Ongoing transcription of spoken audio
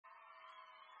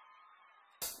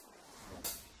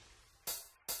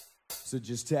So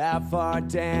just how far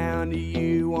down do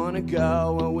you want to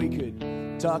go? Well, we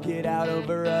could talk it out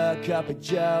over a cup of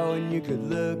joe, and you could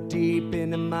look deep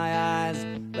into my eyes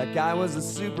like I was a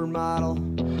supermodel.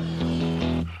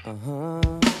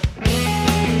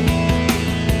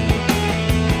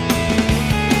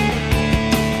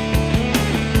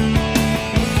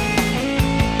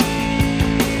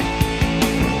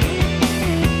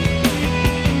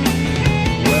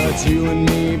 It's you and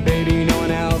me, baby, no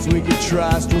one else we could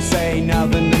trust. We'll say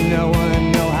nothing to no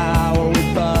one, know how, or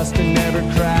we bust and never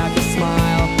crack a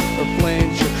smile, or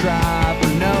flinch or cry for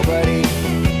nobody.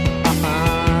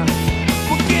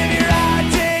 We'll give your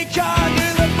ID card to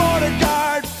the border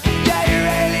guard. Yeah, your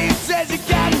alien says you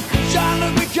got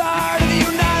Jean-Luc Picard of the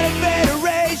United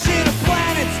Federation of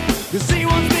Planets, 'cause he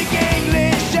won't speak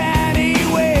English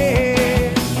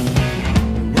anyway.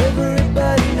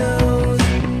 Everybody knows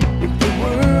if the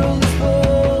world is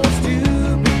full of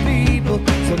stupid people,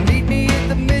 so meet me at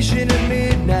the mission at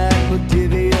midnight. We'll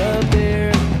divvy up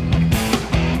there.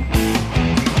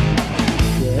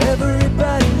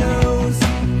 Everybody knows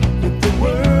that the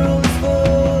world is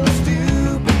full of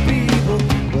stupid people.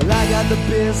 Well, I got the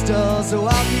pistol, so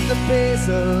I'll keep the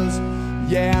pesos.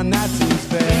 Yeah, and that seems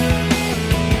fair.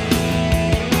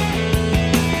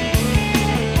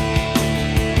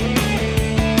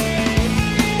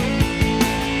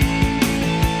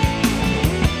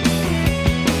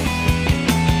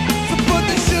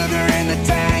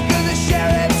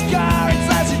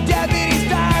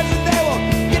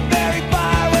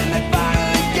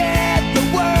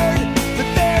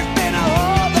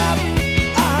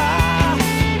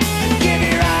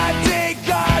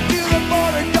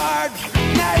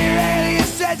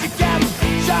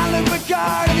 Jean-Luc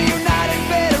Picard of the United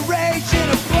Federation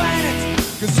of Planets,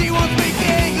 'cause he won't speak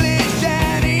English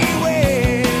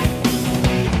anyway.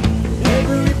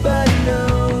 Everybody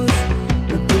knows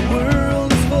that the world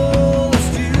is full of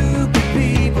stupid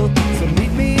people, so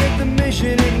meet me at the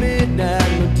mission at midnight.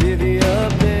 We'll divvy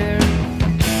up there.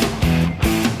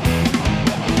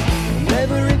 And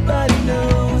everybody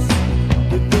knows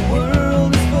that the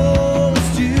world is full of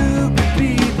stupid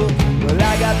people. Well,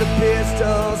 I got the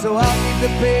pistol, so I'll keep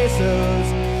the pesos.